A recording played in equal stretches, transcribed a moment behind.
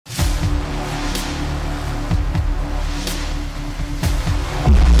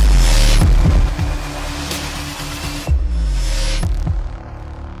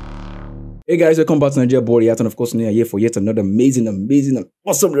Hey guys, welcome back to Nigeria Boy. And of course, we are here for yet another amazing and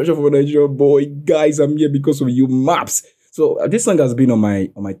awesome reaction for Nigeria Boy. Guys, I'm here because of you maps. So this song has been on my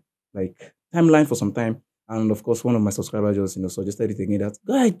like timeline for some time, and of course, one of my subscribers just suggested it again that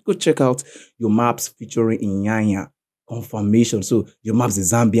guys go check out your maps featuring Iyanya. Confirmation. So your maps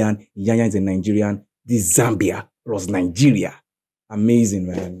is Zambian, Iyanya is a Nigerian. This Zambia plus Nigeria. Amazing,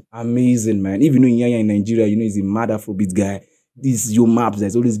 man. Amazing, man. If you know Iyanya in Nigeria, you know he's a mad afrobeat guy. This is your maps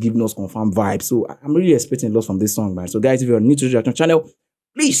that's always giving us confirmed vibes. So I'm really expecting a lot from this song, man. So guys, if you're new to the reaction channel,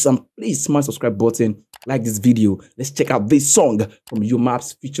 please smash the subscribe button, like this video. Let's check out this song from your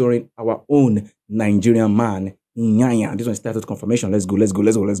maps featuring our own Nigerian man, Iyanya. This one is titled Confirmation. Let's go.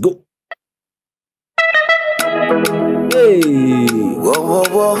 Hey.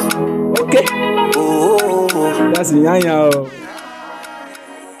 Whoa. Okay. Oh. That's Iyanya.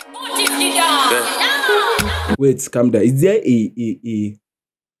 Wait, calm down. Is there a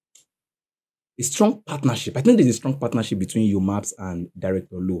strong partnership? I think there's a strong partnership between your maps and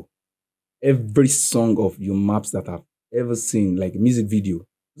Director Lo. Every song of your maps that I've ever seen, like a music video,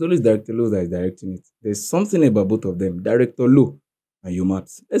 it's always Director Lo that is directing it. There's something about both of them, Director Lo and your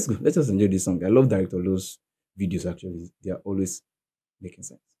maps. Let's go. Let's just enjoy this song. I love Director Lo's videos actually. They are always making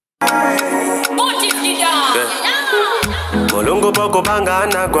sense. Molongo poko banga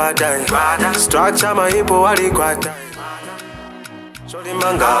na guadai structure my hippo wali guadai shori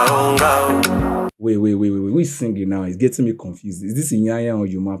manga onga. Wait, who is singing now? It's getting me confused. Is this Iyanya or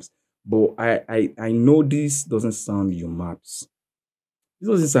your maps? But I know this doesn't sound your maps. This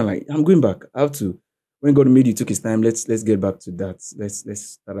doesn't sound like. I'm going back. I have to. When God made you took his time, let's get back to that. Let's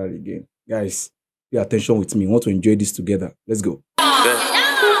start out again. Guys, pay attention with me. I want to enjoy this together. Let's go.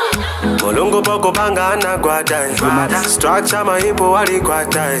 Molongo poko banga na guadai structure my hippo wali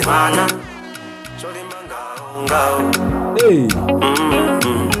guadai shori manga onga. Hey.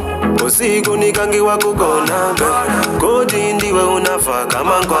 Osiku nikangi wakugona kodi ndiwe unafa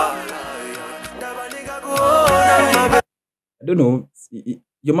kama ngwa. I don't know.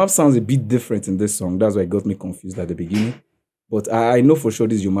 Your map sounds a bit different in this song. That's why it got me confused at the beginning. But I know for sure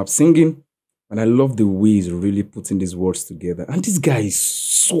this is your map singing. And I love the way he's really putting these words together. And this guy is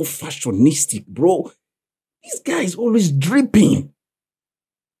so fashionistic, bro. This guy is always dripping.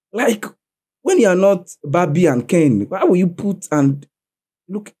 Like, when you're not Barbie and Ken, why will you put and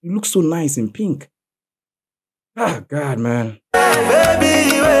you look so nice in pink? Ah, God, man.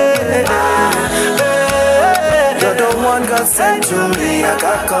 Baby, you're the one God sent to me. I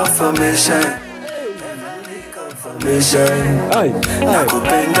got confirmation. Aye.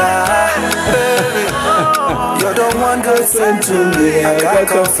 You're the one God sent to me. I got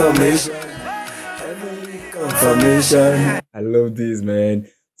confirmation. I love this, man.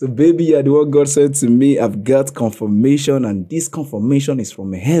 So, baby, you're the one God sent to me. I've got confirmation, and this confirmation is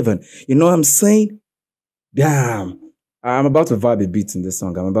from heaven. You know what I'm saying? Damn. I'm about to vibe a bit in this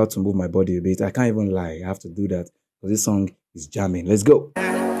song. I'm about to move my body a bit. I can't even lie. I have to do that because this song is jamming. Let's go.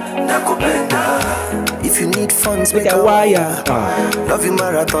 If you need funds, make a wire. Love you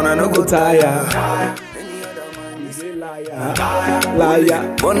marathon, I no go tire. Any other man is a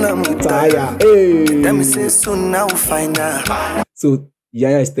liar. Bona mutaya. Hey. Let me say soon now find out. So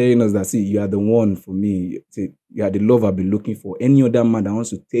Iyanya is telling us that see, you are the one for me. See, you are the love I've been looking for. Any other man that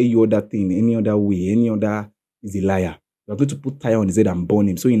wants to tell you other thing, any other way, any other is a liar. You are going to put tire on his head and burn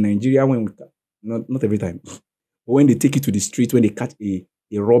him. So in Nigeria, when not every time, but when they take you to the street, when they catch a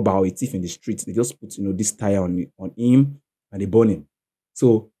robber or a thief in the streets, they just put this tire on him and they burn him.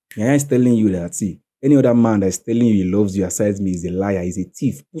 So Iyanya is telling you that see, any other man that is telling you he loves you aside me is a liar, is a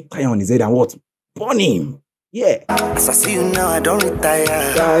thief. Put tire on his head and what? Burn him. Yeah. As I see you now, I don't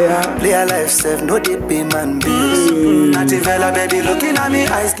retire. Play a life safe, no they pay man bills. Natty fella baby looking at me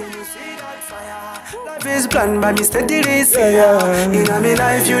eyes, can you see that fire? Life is planned by me steady race. In my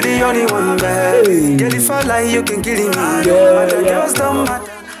life you the only one babe. Girl if I lie you can kill me. Other girls don't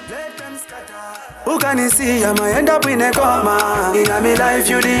matter. Let them scatter. Who can you see? I might end up in a coma. In my life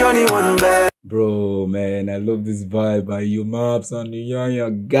you the only one babe. Bro, man, I love this vibe by you maps and Iyanya.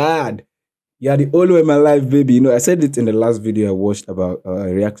 God. Yeah, the only way in my life, baby. You know, I said it in the last video I watched about, I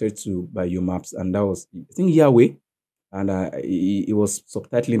reacted to by your maps, and that was, I think, Yahweh, and it was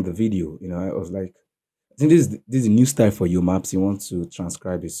subtitling the video. You know, I was like, I think this is a new style for your maps. You want to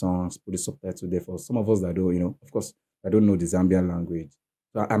transcribe the songs, put the subtitle there for some of us that don't, of course, I don't know the Zambian language.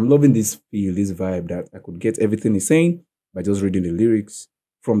 So I'm loving this feel, this vibe that I could get everything he's saying by just reading the lyrics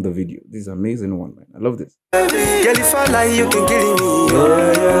from the video. This is an amazing one, man. I love this. Girl, if I lie, you can kill me.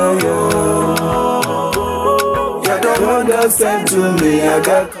 You're the one God sent to me. I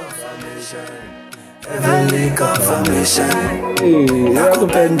got confirmation. Heavenly confirmation. Hey,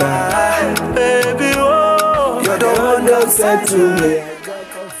 Baby, oh, you're the one God sent to me. I got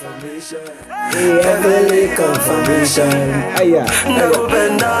confirmation. Heavenly confirmation.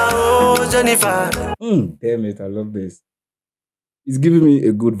 Nakupenda, oh, Jennifer. Damn it, I love this. It's giving me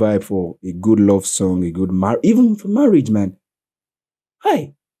a good vibe for a good love song, a good even for marriage, man.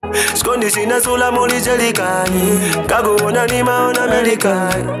 Hi. Skondi sina sula moli jelikani kaguona ni maona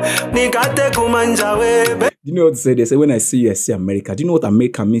America nikate kumanja we. Do you know what to say? They say when I see you, I see America. Do you know what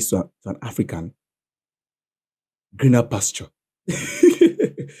America means to an African? Greener pasture.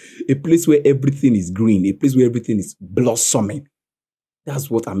 A place where everything is green, a place where everything is blossoming. That's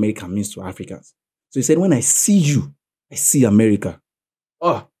what America means to Africans. So he said, when I see you, I see America.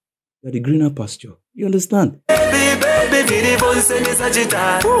 Oh, you're the greener pasture. You understand? Baby, beautiful, send me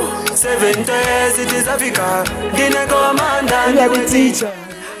Sagittarius. 7 days, it is Africa. Dina commander, you are the teacher.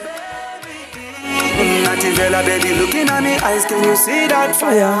 Nativella, baby, looking at me eyes, can you see that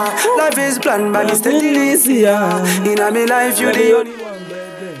fire? Life is planned by Mr. Delicia. In my life, you the only one.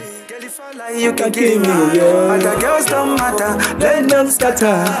 You can kill me, other girls don't matter. Let them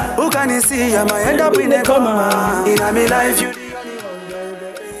scatter. Who can you see? I might end up in a coma. In my life, you the only one,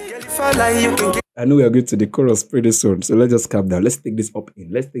 baby. Girl, if I lie, you can kill. I know we are going to the chorus pretty soon, so let's just calm down. Let's take this up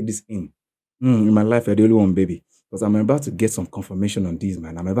in. Let's take this in. In my life, you're the only one, baby. Because I'm about to get some confirmation on this,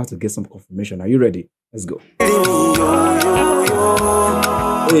 man. I'm about to get some confirmation. Are you ready? Let's go. Hey.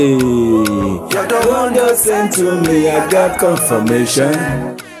 You're the one God sent to me. I got confirmation.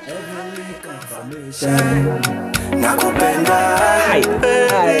 Heavenly confirmation. Nakupenda.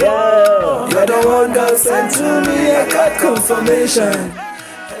 You're the one God sent to me. I got confirmation.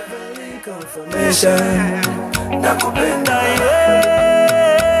 Heavenly confirmation. Nakupenda.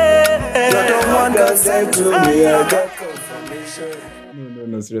 You're the one God sent to me. I got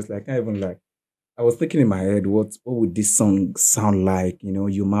confirmation. No, seriously, I can't even lie. I was thinking in my head, what would this song sound like? You know,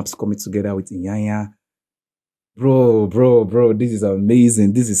 you maps coming together with Iyanya. Bro, this is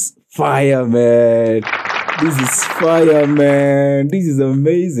amazing. This is fire, man. This is fire, man. This is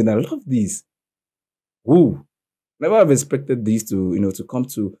amazing. I love this. Woo. Never have expected this to come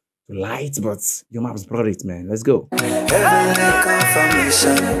to light, but your maps brought it, man. Let's go. Heavenly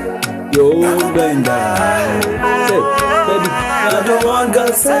confirmation. Yo, Blender. Say, baby, you're the one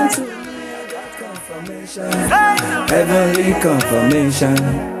God sent to me. Confirmation. Heavenly confirmation.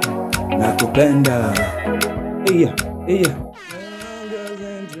 Nakupenda. Hey.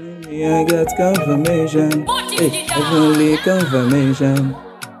 I got confirmation. Hey, heavenly confirmation.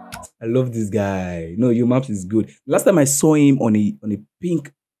 I love this guy. No, your maps is good. Last time I saw him on a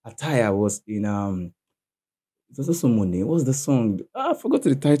pink attire was in it was also Money. What's the song? I forgot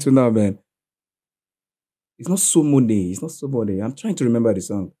the title now, man. It's not So Money. It's not So Money. I'm trying to remember the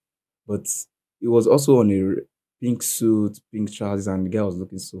song. But it was also on a pink suit, pink trousers, and the guy was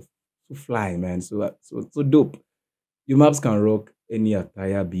looking so fly, man. So dope. Your maps can rock any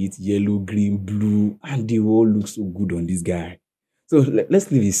attire, be it yellow, green, blue, and they all look so good on this guy. So let's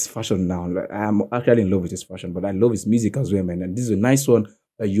leave his fashion now. I'm actually in love with his fashion, but I love his music as well, man. And this is a nice one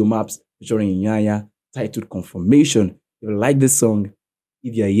by Your Maps featuring Iyanya, titled Confirmation. If you like this song,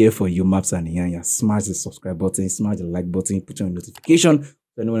 if you're here for Your Maps and Iyanya, smash the subscribe button, smash the like button, put on notification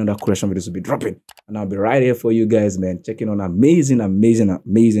so no other question videos will be dropping. And I'll be right here for you guys, man, checking on amazing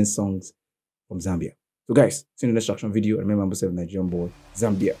songs from Zambia. So guys, see you in the next action video. Remember, I'm Nigerian boy,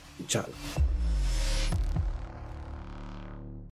 Zambia, Charlie.